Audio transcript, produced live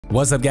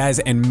What's up, guys,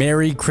 and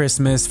Merry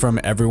Christmas from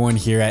everyone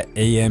here at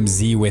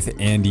AMZ with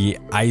Andy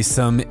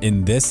Isom.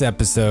 In this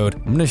episode,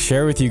 I'm going to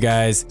share with you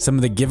guys some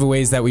of the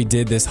giveaways that we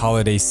did this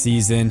holiday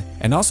season,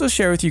 and also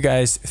share with you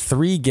guys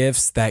 3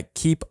 gifts that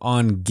keep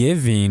on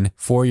giving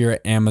for your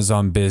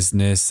Amazon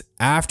business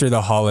after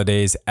the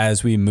holidays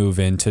as we move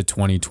into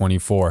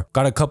 2024.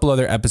 Got a couple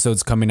other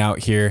episodes coming out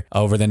here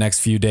over the next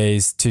few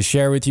days to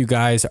share with you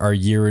guys our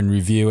year in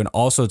review and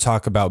also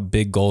talk about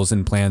big goals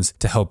and plans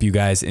to help you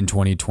guys in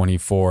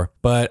 2024.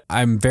 But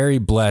I'm very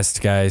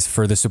blessed, guys,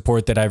 for the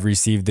support that I've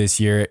received this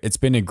year. It's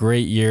been a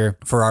great year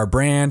for our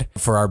brand,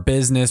 for our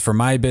business, for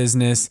my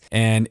business,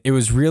 and it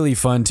was really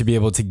fun to be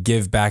able to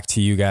give back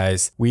to you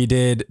guys. We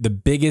did the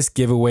biggest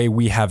giveaway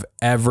we have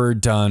ever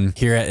done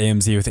here at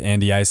AMZ with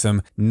Andy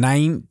Isom.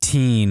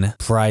 19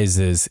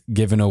 prizes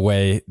given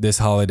away this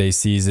holiday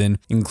season,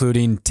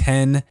 including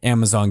 10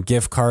 Amazon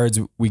gift cards.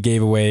 We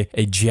gave away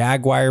a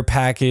Jaguar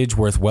package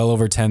worth well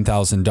over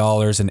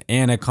 $10,000, an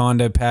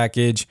Anaconda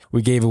package.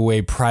 We gave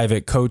away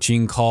private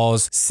coaching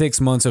calls, 6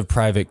 months of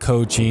private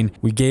coaching.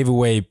 We gave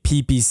away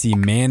PPC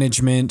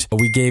management.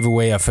 We gave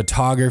away a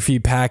photography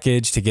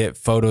package to get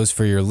photos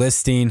for your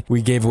listing.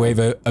 We gave away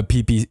a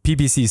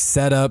PPC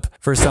setup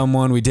for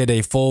someone. We did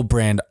a full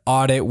brand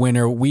audit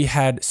winner. We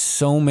had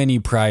so many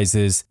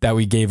prizes that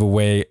we gave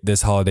away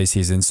this holiday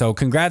season. So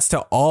congrats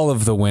to all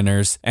of the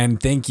winners,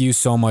 and thank you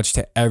so much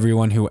to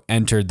everyone who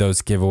entered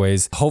those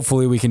giveaways.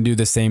 Hopefully we can do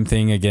the same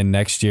thing again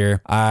next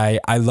year. I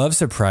love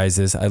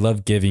surprises. I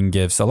love giving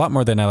gifts a lot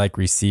more than I like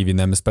receiving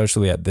them,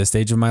 especially at this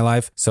stage of my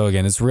life. So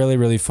again, it's really,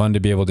 really fun to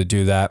be able to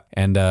do that.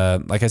 And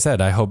like I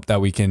said, I hope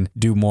that we can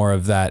do more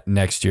of that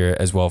next year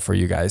as well for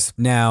you guys.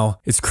 Now,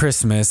 it's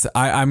Christmas.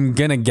 I'm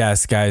gonna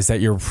guess, guys, that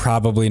you're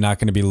probably not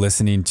gonna be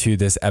listening to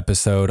this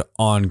episode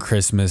on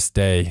Christmas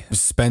Day.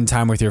 Spend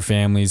time with your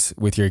families,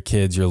 with your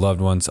kids, your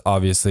loved ones,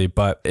 obviously.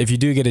 But if you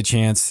do get a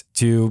chance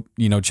to,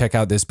 check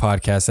out this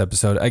podcast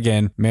episode,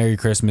 again, Merry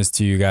Christmas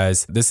to you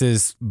guys. This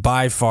is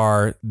by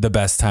far the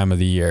best time of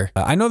the year.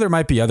 I know there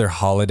might be other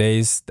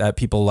holidays that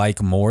people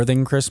like more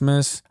than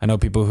Christmas. I know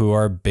people who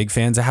are big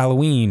fans of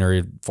Halloween,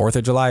 or 4th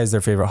of July is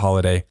their favorite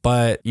holiday.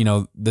 But,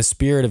 the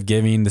spirit of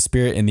giving, the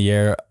spirit in the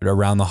air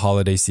around the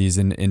holiday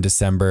season in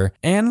December,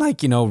 and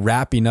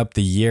wrapping up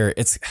the year,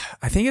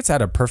 I think it's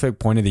at a perfect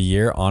point of the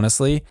year,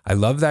 honestly. I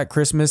love that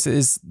Christmas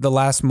is the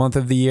last month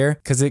of the year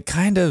because it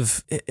kind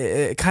of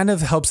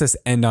helps us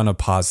end on a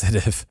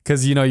positive.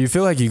 Because you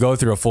feel like you go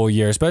through a full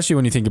year, especially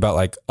when you think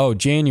about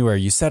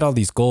January, you set all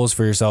these goals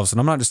for yourselves. And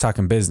I'm not just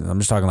talking business, I'm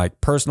just talking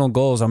personal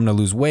goals. I'm gonna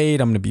lose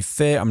weight, I'm gonna be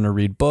fit, I'm gonna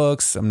read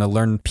books, I'm gonna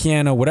learn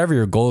piano, whatever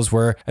your goals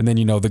were. And then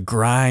the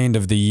grind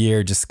of the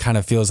year just kind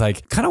of feels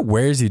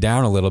wears you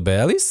down a little bit.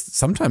 At least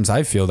sometimes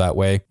I feel that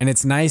way. And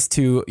it's nice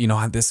to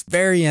at this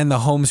very end, the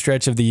home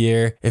stretch of the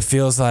year, it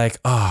feels like,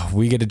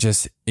 we get to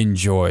just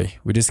enjoy.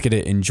 We just get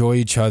to enjoy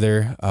each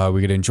other.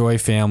 We get to enjoy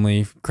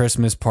family,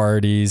 Christmas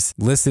parties,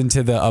 listen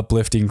to the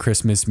uplifting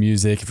Christmas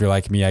music. If you're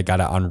like me, I got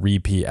it on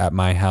repeat at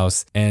my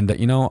house. And,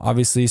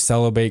 obviously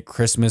celebrate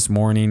Christmas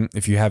morning.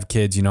 If you have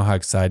kids, you know how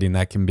exciting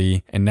that can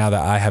be. And now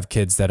that I have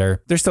kids they're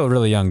still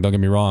really young, don't get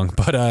me wrong,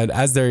 but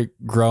as they're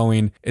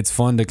growing, it's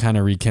fun to kind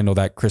of rekindle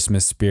that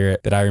Christmas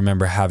spirit that I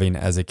remember having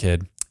as a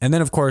kid. And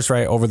then, of course,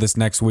 right over this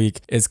next week,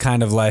 it's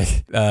kind of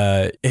like,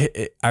 I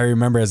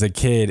remember as a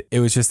kid, it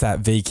was just that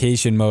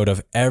vacation mode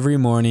of every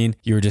morning,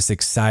 you were just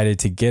excited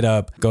to get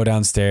up, go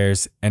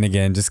downstairs, and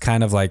again, just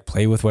kind of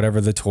play with whatever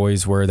the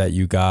toys were that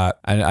you got.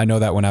 I know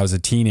that when I was a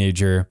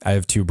teenager, I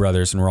have 2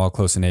 brothers and we're all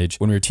close in age.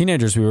 When we were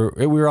teenagers, we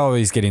were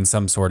always getting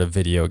some sort of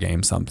video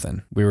game,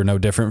 something. We were no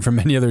different from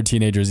many other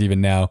teenagers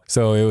even now.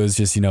 So it was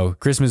just,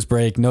 Christmas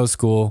break, no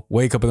school,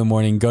 wake up in the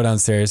morning, go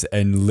downstairs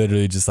and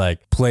literally just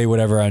play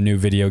whatever our new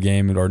video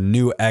game or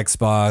new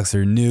Xbox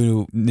or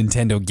new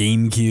Nintendo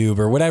GameCube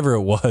or whatever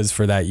it was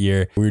for that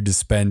year. We would just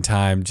spend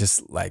time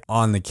just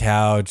on the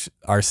couch.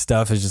 Our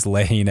stuff is just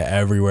laying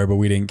everywhere, but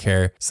we didn't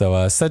care.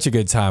 So such a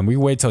good time. We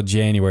wait till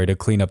January to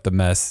clean up the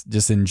mess.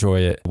 Just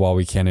enjoy it while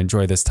we can.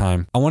 Enjoy this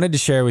time. I wanted to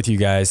share with you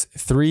guys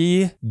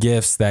 3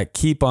 gifts that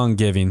keep on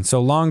giving. So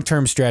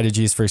long-term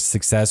strategies for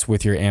success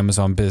with your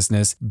Amazon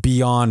business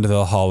beyond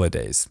the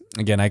holidays.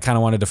 Again, I kind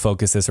of wanted to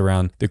focus this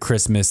around the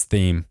Christmas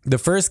theme. The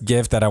first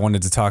gift that I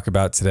wanted to talk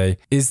about today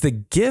is the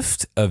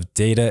gift of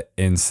data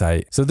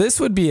insight. So this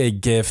would be a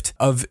gift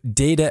of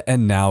data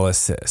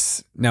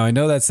analysis. Now, I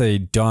know that's a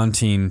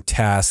daunting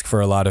task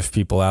for a lot of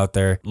people out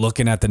there,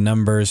 looking at the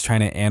numbers, trying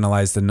to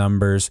analyze the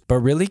numbers. But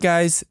really,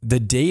 guys, the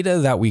data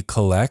that we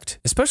collect,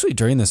 especially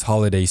during this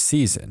holiday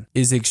season,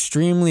 is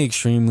extremely,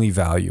 extremely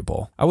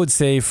valuable. I would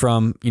say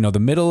from, the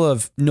middle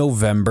of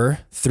November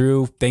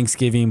through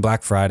Thanksgiving,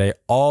 Black Friday,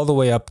 all the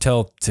way up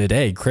till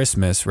today,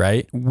 Christmas,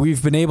 right?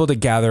 We've been able to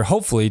gather,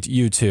 hopefully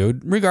you too,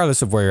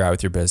 regardless of where you're at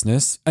with your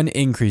business, an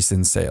increase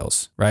in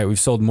sales, right? We've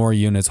sold more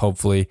units,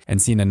 hopefully,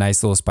 and seen a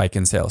nice little spike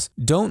in sales.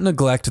 Don't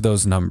neglect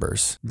those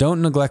numbers.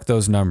 Don't neglect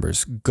those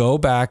numbers. Go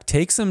back,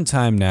 take some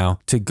time now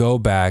to go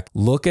back,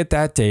 look at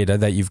that data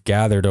that you've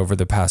gathered over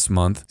the past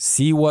month,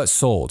 see what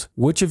sold,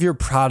 which of your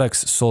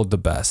products sold the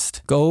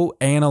best. Go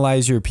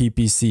analyze your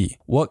PPC.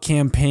 What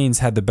campaigns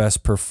had the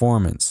best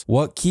performance?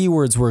 What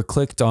keywords were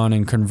clicked on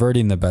and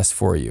converting the best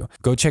for you?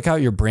 Go check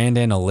out your brand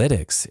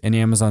analytics in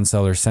Amazon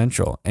Seller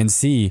Central and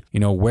see,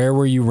 where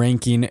were you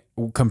ranking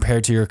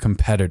compared to your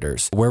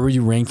competitors? Where were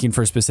you ranking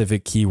for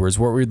specific keywords?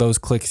 What were those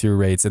click-through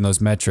rates and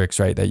those metrics,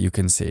 right, that you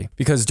can see?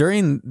 Because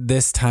during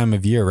this time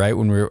of year, right,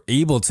 when we're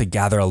able to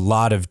gather a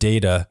lot of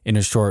data in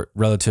a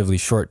relatively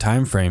short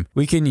time frame,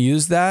 we can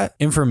use that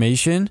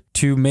information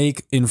to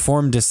make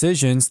informed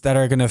decisions that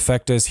are going to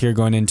affect us here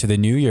going into the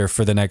new year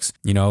for the next,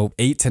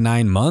 8 to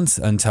 9 months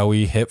until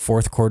we hit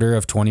fourth quarter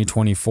of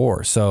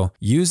 2024. So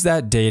use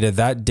that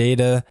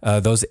data,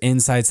 those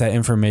insights, that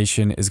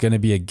information is going to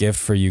be a gift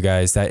for you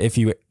guys that if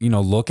you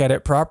look at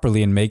it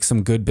properly and make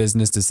some good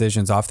business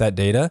decisions off that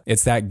data,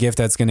 it's that gift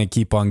that's going to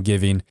keep on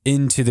giving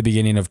into the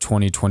beginning of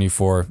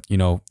 2024,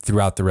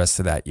 throughout the rest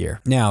of that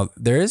year. Now,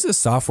 there is a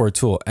software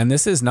tool, and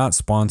this is not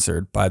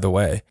sponsored, by the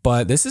way,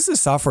 but this is a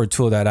software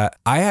tool that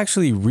I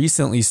actually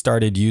recently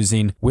started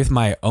using with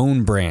my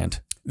own brand.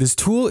 This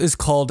tool is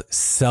called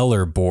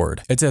Seller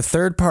Board. It's a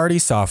third-party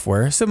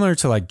software similar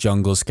to like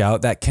Jungle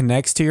Scout that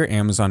connects to your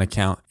Amazon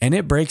account, and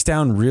it breaks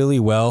down really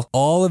well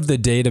all of the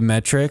data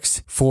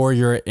metrics for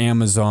your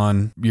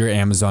Amazon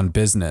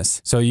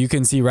business. So you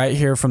can see right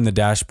here from the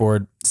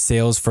dashboard,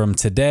 sales from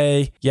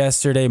today,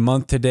 yesterday,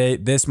 month to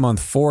date, this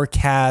month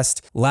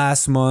forecast,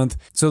 last month.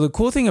 So the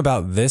cool thing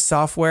about this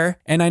software,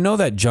 and I know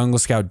that Jungle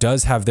Scout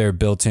does have their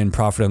built-in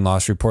profit and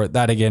loss report,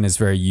 that again is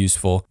very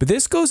useful, but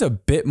this goes a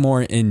bit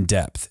more in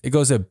depth. It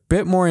goes a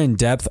bit more in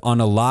depth on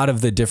a lot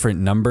of the different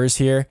numbers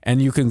here, and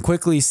you can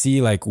quickly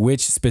see like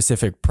which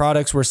specific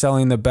products were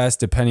selling the best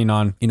depending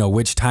on,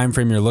 which time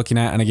frame you're looking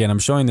at. And again, I'm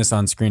showing this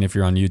on screen if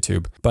you're on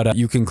YouTube, but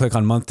you can click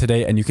on month to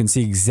date and you can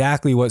see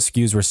exactly what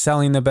SKUs were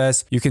selling the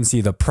best. You can see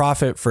the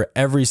profit for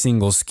every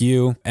single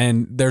SKU.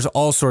 And there's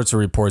all sorts of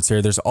reports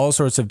here. There's all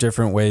sorts of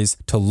different ways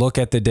to look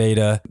at the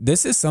data.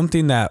 This is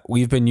something that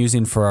we've been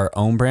using for our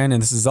own brand.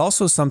 And this is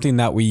also something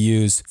that we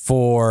use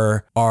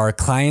for our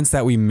clients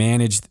that we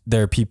manage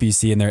their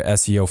PPC and their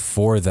SEO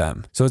for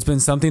them. So it's been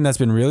something that's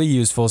been really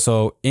useful.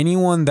 So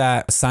anyone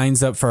that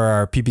signs up for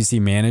our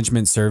PPC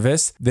management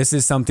service, this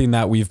is something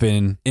that we've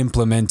been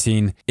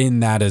implementing in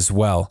that as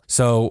well.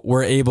 So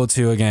we're able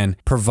to, again,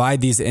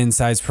 provide these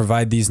insights,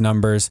 provide these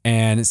numbers,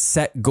 and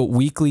set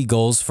weekly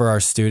goals for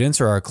our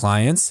students or our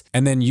clients,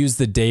 and then use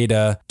the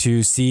data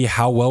to see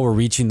how well we're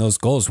reaching those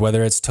goals,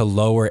 whether it's to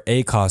lower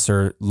ACOS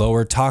or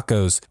lower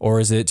tacos,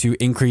 or is it to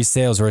increase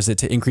sales, or is it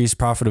to increase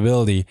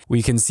profitability?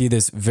 We can see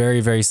this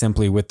very, very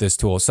simply with this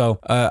tool. So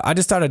I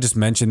just thought I'd just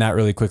mention that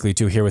really quickly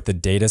too here with the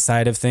data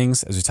side of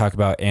things as we talk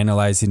about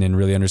analyzing and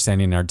really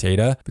understanding our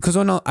data, because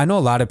I know a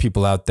lot of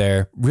people out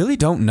there really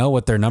don't know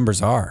what their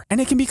numbers are, and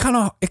it can be kind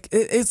of,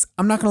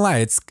 I'm not gonna lie,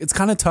 it's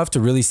kind of tough to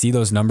really see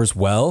those numbers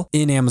well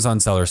in Amazon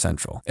Seller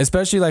Central,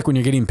 especially like when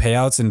you're getting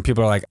payouts and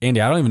people are like,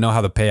 Andy, I don't even know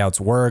how the payouts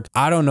work.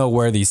 I don't know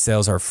where these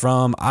sales are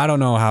from. I don't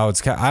know how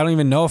I don't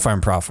even know if I'm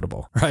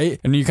profitable,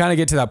 right? And you kind of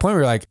get to that point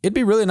where you're like, it'd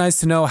be really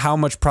nice to know how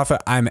much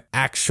profit I'm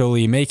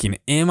actually making.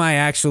 Am I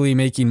actually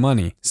making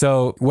money?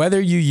 So whether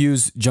you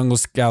use Jungle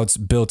Scout's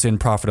built-in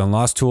profit and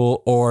loss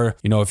tool, or,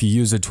 if you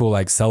use a tool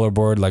like Seller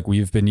Board, like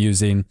we've been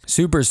using,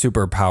 super,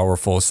 super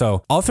powerful.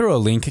 So I'll throw a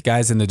link,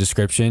 guys, in the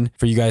description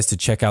for you guys to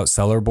check out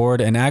Seller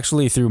Board. And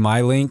actually through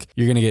my link,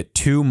 you're going to get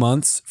 2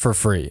 months for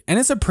free. And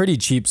it's a pretty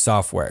cheap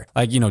software.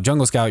 Like,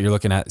 Jungle Scout, you're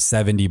looking at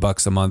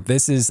 $70 a month.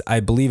 This is, I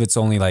believe it's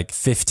only like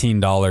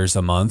 $15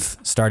 a month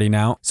starting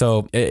out.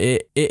 So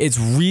it's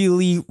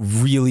really,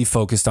 really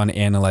focused on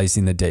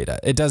analyzing the data.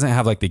 It doesn't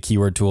have like the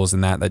keyword tools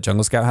and that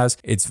Jungle Scout has.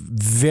 It's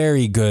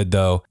very good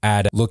though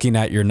at looking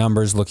at your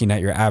numbers, looking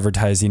at your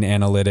advertising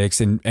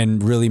analytics,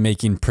 and really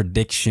making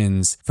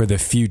predictions for the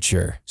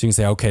future. So you can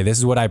say, okay, this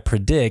is what I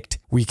predict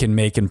we can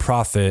make in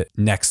profit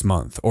next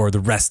month or the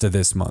rest of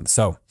this month.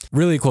 So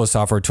really cool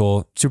software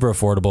tool, super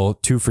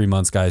affordable, 2 free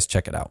months, guys.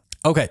 Check it out.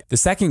 Okay, the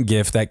second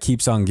gift that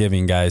keeps on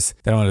giving, guys,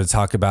 that I wanted to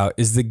talk about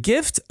is the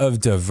gift of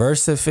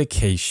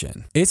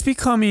diversification. It's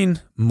becoming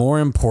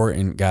more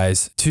important,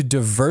 guys, to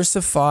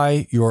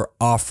diversify your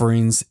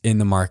offerings in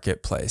the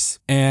marketplace.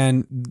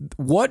 And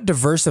what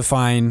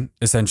diversifying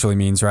essentially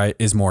means, right,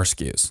 is more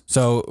SKUs.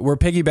 So we're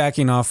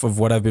piggybacking off of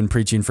what I've been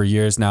preaching for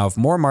years now of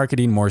more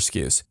marketing, more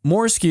SKUs.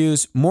 More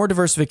SKUs, more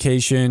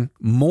diversification,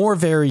 more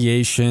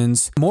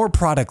variations, more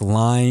product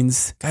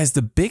lines. Guys,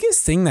 the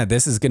biggest thing that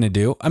this is going to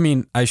do, I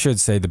mean, I should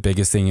say the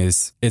biggest thing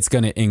is it's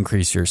going to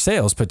increase your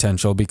sales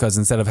potential, because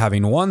instead of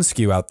having one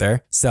SKU out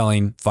there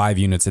selling 5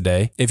 units a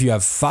day, if you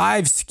have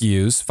 5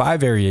 SKUs, 5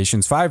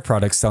 variations, 5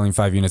 products selling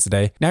 5 units a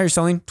day, now you're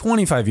selling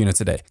 25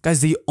 units a day. Guys,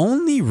 the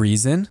only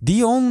reason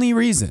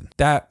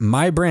that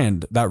my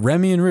brand, that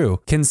Remy and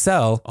Rue, can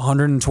sell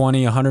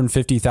 $120,000,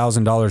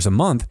 $150,000 a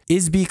month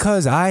is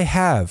because I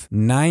have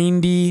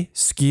 90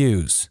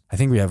 SKUs. I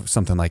think we have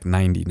something like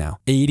 90 now,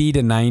 80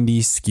 to 90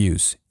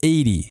 SKUs.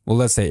 80. Well,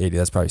 let's say 80.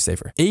 That's probably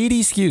safer.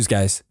 80 SKUs,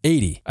 guys.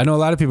 80. I know a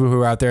lot of people who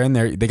are out there and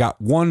they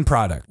got one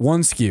product,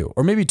 one SKU,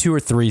 or maybe 2 or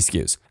 3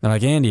 SKUs. They're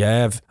like, Andy,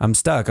 I'm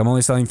stuck. I'm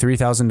only selling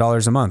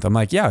 $3,000 a month. I'm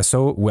like, yeah,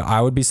 so I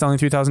would be selling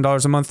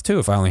 $3,000 a month too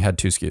if I only had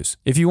 2 SKUs.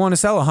 If you want to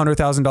sell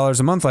 $100,000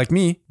 a month like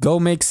me, go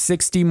make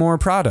 60 more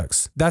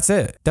products. That's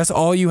it. That's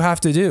all you have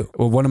to do.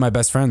 Well, one of my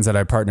best friends that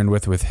I partnered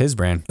with his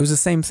brand, it was the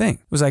same thing.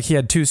 It was like he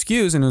had 2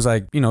 SKUs and it was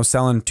like,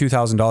 selling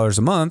 $2,000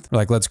 a month. We're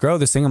like, let's grow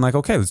this thing. I'm like,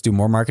 okay, let's do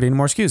more marketing and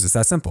more SKUs. It's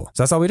that simple.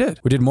 So that's all we did.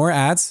 We did more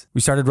ads.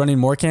 We started running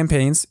more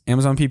campaigns,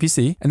 Amazon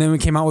PPC, and then we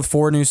came out with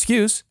 4 new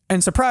SKUs.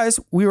 And surprise,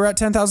 we were at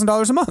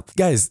 $10,000 a month.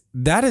 Guys,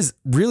 that is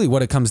really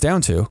what it comes down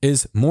to,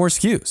 is more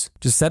SKUs.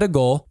 Just set a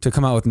goal to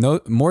come out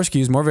with more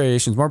SKUs, more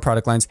variations, more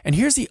product lines. And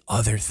here's the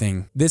other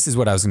thing. This is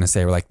what I was going to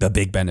say, like the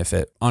big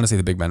benefit. Honestly,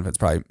 the big benefit is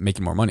probably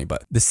making more money.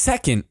 But the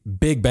second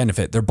big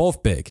benefit, they're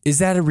both big, is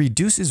that it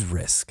reduces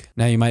risk.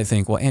 Now you might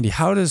think, well, Andy,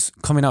 how does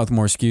coming out with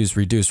more SKUs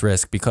reduce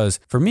risk? Because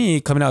for me,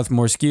 coming out with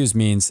more SKUs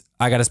means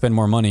I got to spend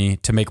more money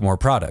to make more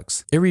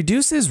products. It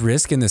reduces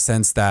risk in the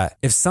sense that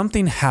if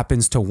something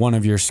happens to one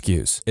of your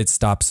SKUs, it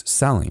stops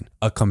selling.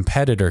 A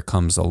competitor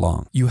comes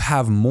along. You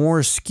have more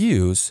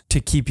SKUs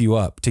to keep you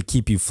up, to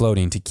keep you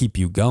floating, to keep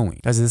you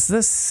going. Guys, it's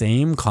the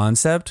same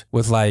concept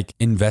with like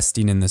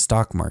investing in the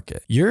stock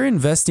market. You're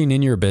investing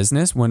in your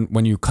business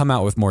when you come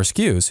out with more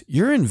SKUs,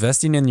 you're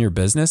investing in your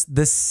business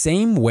the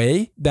same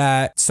way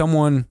that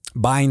someone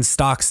buying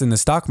stocks in the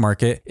stock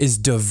market is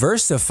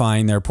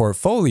diversifying their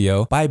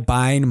portfolio by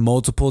buying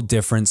multiple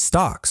different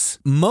stocks.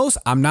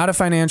 I'm not a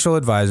financial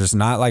advisor, it's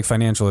not like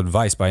financial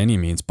advice by any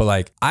means, but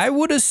like I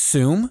would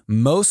assume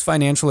most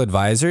financial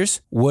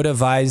advisors would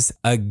advise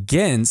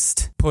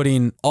against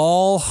putting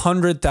all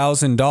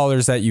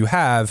 $100,000 that you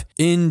have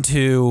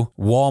into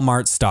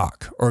Walmart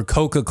stock or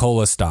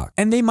Coca-Cola stock.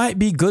 And they might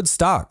be good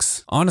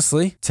stocks.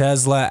 Honestly,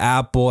 Tesla,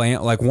 Apple,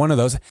 and like one of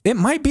those, it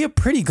might be a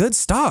pretty good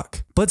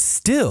stock. But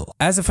still,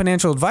 as a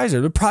financial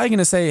advisor, they're probably going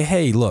to say,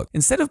 hey, look,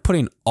 instead of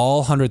putting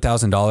all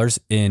 $100,000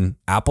 in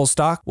Apple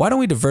stock, why don't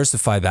we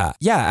diversify that?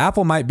 Yeah,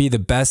 Apple might be the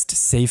best,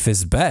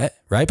 safest bet,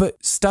 right?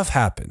 But stuff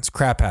happens,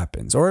 crap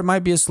happens, or it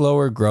might be a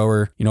slower grower,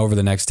 over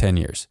the next 10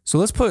 years. So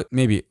let's put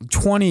maybe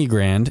 20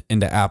 grand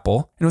into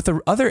Apple. And with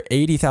the other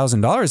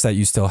 $80,000 that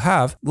you still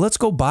have, let's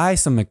go buy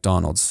some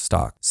McDonald's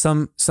stock,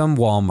 some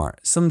Walmart,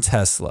 some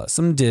Tesla,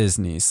 some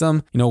Disney,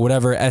 some,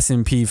 whatever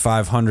S&P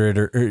 500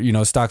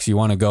 or stocks you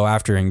want to go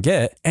after and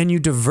get. And you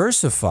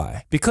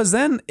diversify, because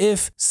then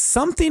if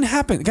something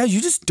happened, guys,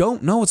 you just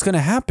don't know what's going to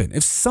happen.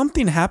 If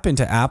something happened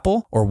to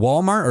Apple or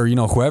Walmart or,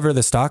 whoever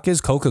the stock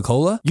is,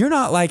 Coca-Cola, you're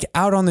not like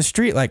out on the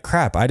street like,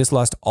 crap, I just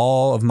lost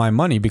all of my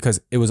money because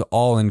it was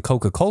all in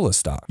Coca-Cola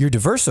stock. You're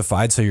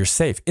diversified, so you're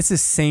safe. It's the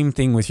same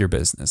thing with your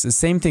business. It's the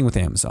same thing with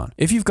Amazon.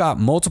 If you've got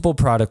multiple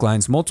product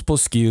lines, multiple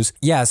SKUs,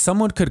 yeah,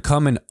 someone could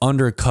come and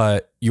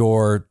undercut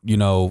your,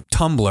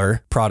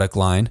 tumbler product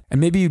line,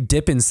 and maybe you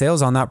dip in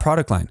sales on that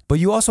product line, but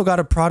you also got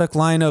a product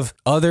line of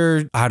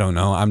other, I don't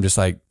know, I'm just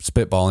like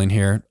spitballing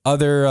here,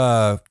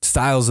 other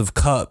styles of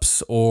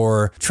cups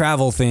or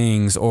travel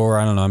things, or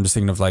I don't know, I'm just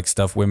thinking of like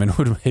stuff women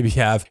would maybe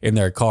have in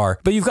their car,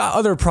 but you've got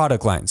other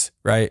product lines,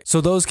 right?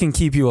 So those can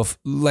keep you,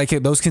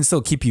 those can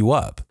still keep you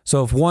up.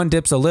 So if one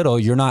dips a little,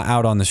 you're not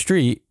out on the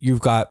street,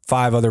 you've got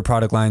 5 other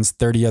product lines,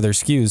 30 other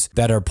SKUs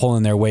that are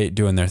pulling their weight,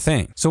 doing their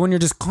thing. So when you're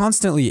just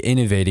constantly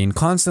innovating,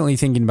 constantly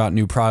thinking about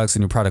new products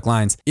and new product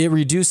lines, it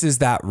reduces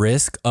that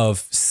risk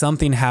of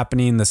something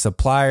happening. The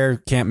supplier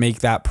can't make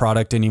that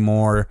product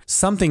anymore.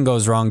 Something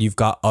goes wrong. You've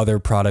got other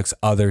products,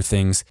 other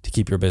things to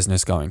keep your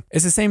business going.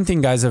 It's the same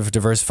thing, guys, of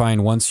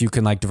diversifying once you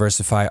can like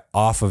diversify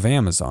off of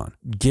Amazon.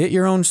 Get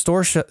your own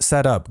store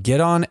set up.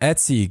 Get on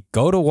Etsy.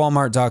 Go to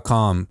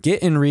Walmart.com.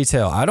 Get in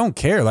retail. I don't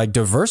care. Like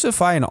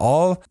diversify in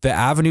all the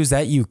avenues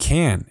that you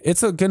can.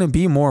 It's going to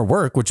be more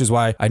work, which is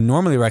why I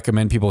normally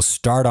recommend people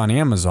start on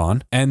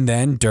Amazon and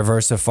then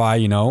diversify,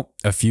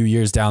 a few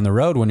years down the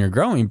road when you're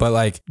growing, but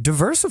like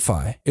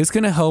diversify. It's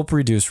going to help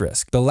reduce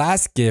risk. The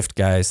last gift,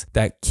 guys,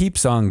 that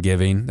keeps on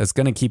giving, that's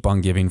going to keep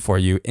on giving for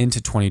you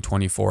into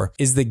 2024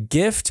 is the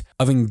gift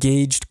of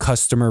engaged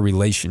customer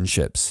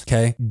relationships.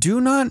 Okay. Do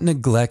not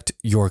neglect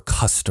your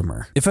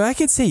customer. If I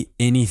could say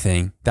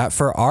anything that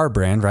for our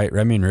brand, right,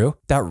 Remy and Rue,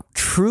 that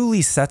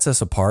truly sets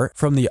us apart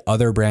from the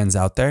other brands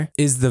out there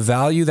is the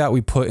value that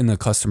we put in the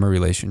customer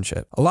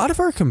relationship. A lot of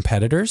our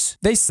competitors,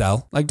 they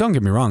sell, like, don't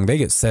get me wrong, they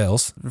get sales.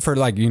 sales for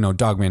like,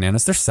 Dog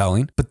Bananas, they're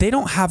selling, but they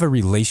don't have a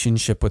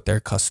relationship with their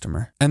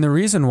customer. And the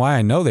reason why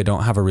I know they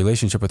don't have a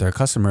relationship with their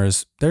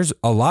customers, there's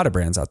a lot of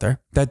brands out there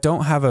that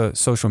don't have a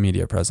social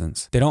media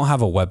presence. They don't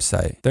have a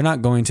website. They're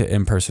not going to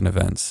in-person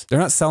events. They're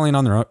not selling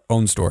on their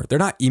own store. They're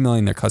not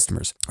emailing their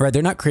customers, right?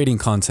 They're not creating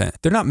content.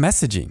 They're not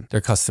messaging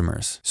their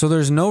customers. So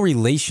there's no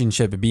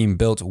relationship being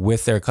built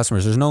with their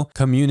customers. There's no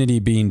community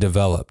being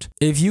developed.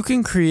 If you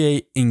can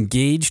create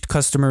engaged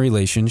customer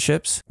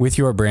relationships with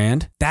your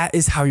brand, that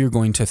is how you're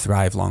going to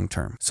thrive long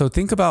term. So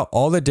think about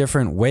all the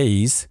different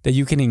ways that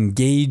you can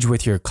engage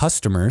with your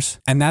customers,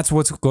 and that's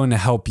what's going to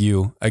help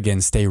you,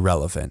 again, stay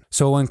relevant.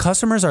 So when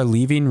customers are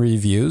leaving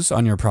reviews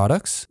on your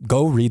products,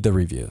 go read the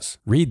reviews.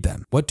 Read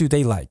them. What do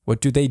they like?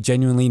 What do they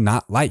genuinely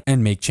not like?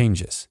 And make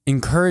changes.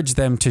 Encourage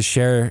them to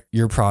share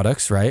your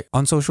products, right,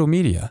 on social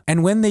media.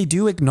 And when they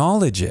do,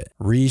 acknowledge it.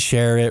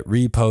 Reshare it,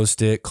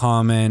 repost it,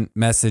 comment,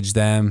 message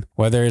them,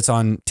 whether it's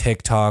on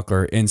TikTok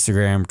or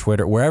Instagram,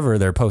 Twitter, wherever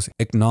they're posting,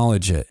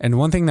 acknowledge it. And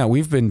one thing that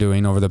we've been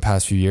doing over the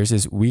past few years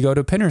is we go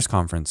to Pinners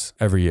Conference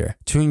every year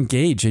to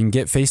engage and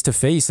get face to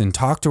face and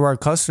talk to our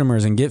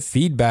customers and get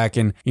feedback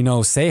and,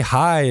 say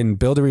hi and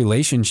build a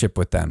relationship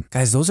with them.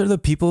 Guys, those are the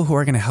people who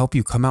are going to help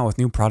you come out with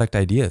new product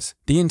ideas.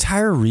 The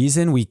entire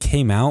reason we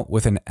came out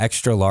with an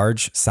extra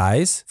large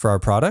size for our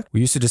product, we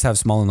used to just have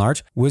small and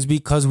large, was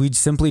because we'd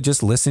simply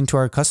just listen to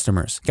our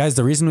customers. Guys,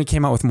 the reason we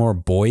came out with more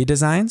boy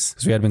designs,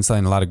 because we had been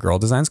selling a lot of girl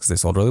designs because they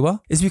sold really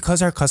well, is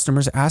because our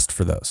customers asked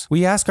for those.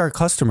 We ask our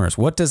customers,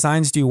 what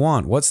designs do you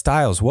want? What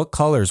styles? What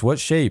colors? What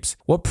shapes?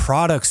 What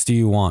products do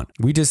you want?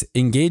 We just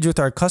engage with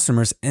our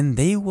customers and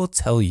they will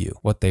tell you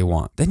what they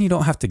want. Then you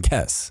don't have to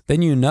guess.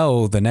 Then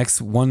the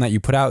next one that you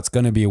put out is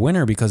going to be a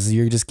winner because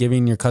you're just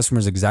giving your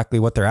customers exactly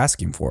what they're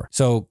asking for.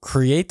 So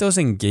create those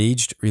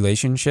engaged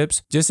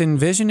relationships. Just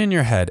envision in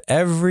your head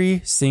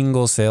every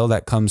single sale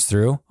that comes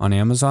through on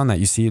Amazon that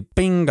you see,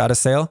 bing, got a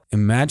sale.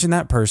 Imagine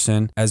that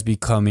person as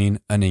becoming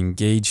an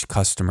engaged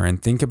customer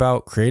and think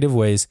about creative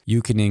ways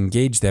you can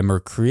engage them or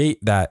create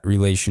that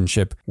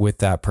relationship with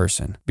that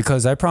person.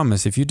 Because I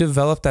promise, if you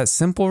develop that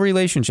simple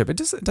relationship, it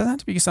doesn't have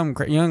to be something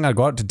crazy. You don't got to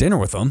go out to dinner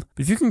with them.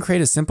 But if you can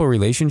create a simple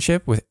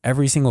relationship with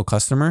every single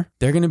customer,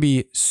 they're going to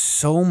be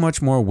so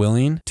much more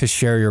willing to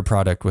share your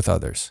product with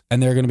others.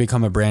 And they're going to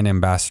become a brand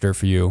ambassador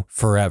for you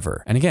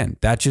forever. And again,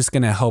 that's just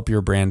going to help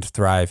your brand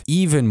thrive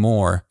even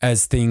more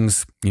as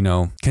things,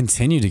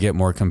 continue to get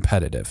more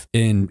competitive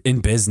in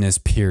business,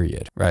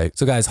 period. Right.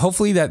 So guys,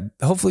 hopefully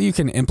you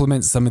can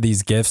implement some of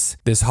these gifts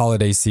this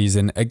holiday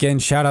season. Again,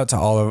 shout out to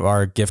all of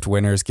our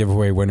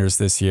giveaway winners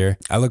this year.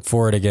 I look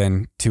forward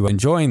again to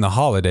enjoying the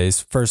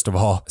holidays, first of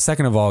all.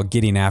 Second of all,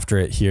 getting after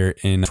it here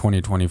in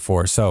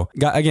 2024. So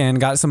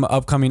got some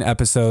upcoming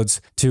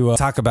episodes to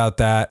talk about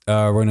that.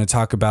 We're going to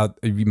talk about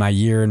my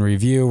year in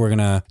review. We're going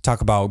to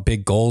talk about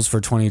big goals for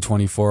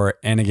 2024.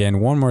 And again,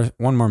 one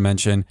more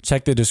mention,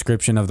 check the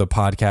description of the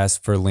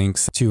podcast for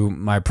links to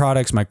my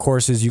products, my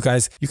courses. You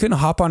can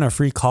hop on a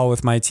free call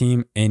with my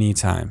team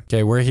anytime.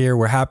 Okay, we're here.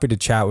 We're happy to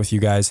chat with you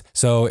guys.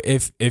 So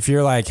if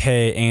you're like,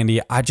 hey,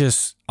 Andy,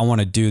 I want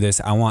to do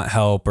this, I want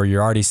help, or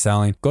you're already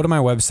selling, go to my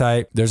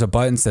website. There's a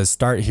button that says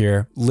start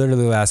here.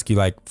 Literally will ask you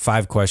like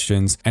 5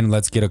 questions and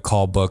let's get a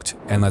call booked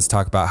and let's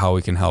talk about how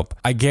we can help.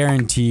 I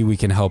guarantee we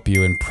can help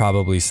you in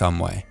probably some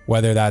way,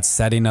 whether that's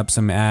setting up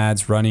some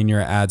ads, running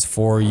your ads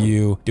for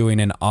you, doing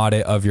an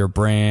audit of your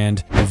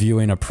brand,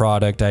 reviewing a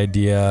product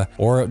idea,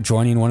 or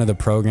joining one of the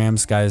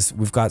programs. Guys,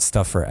 we've got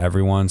stuff for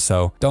everyone.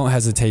 So don't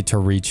hesitate to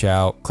reach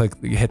out,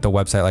 hit the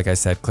website. Like I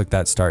said, click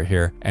that start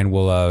here and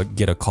we'll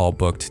get a call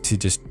booked to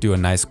just do a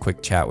nice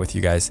quick chat with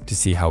you guys to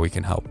see how we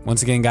can help.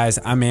 Once again, guys,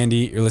 I'm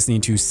Andy. You're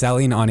listening to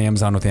Selling on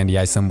Amazon with Andy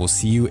Isom. We'll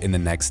see you in the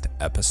next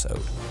episode.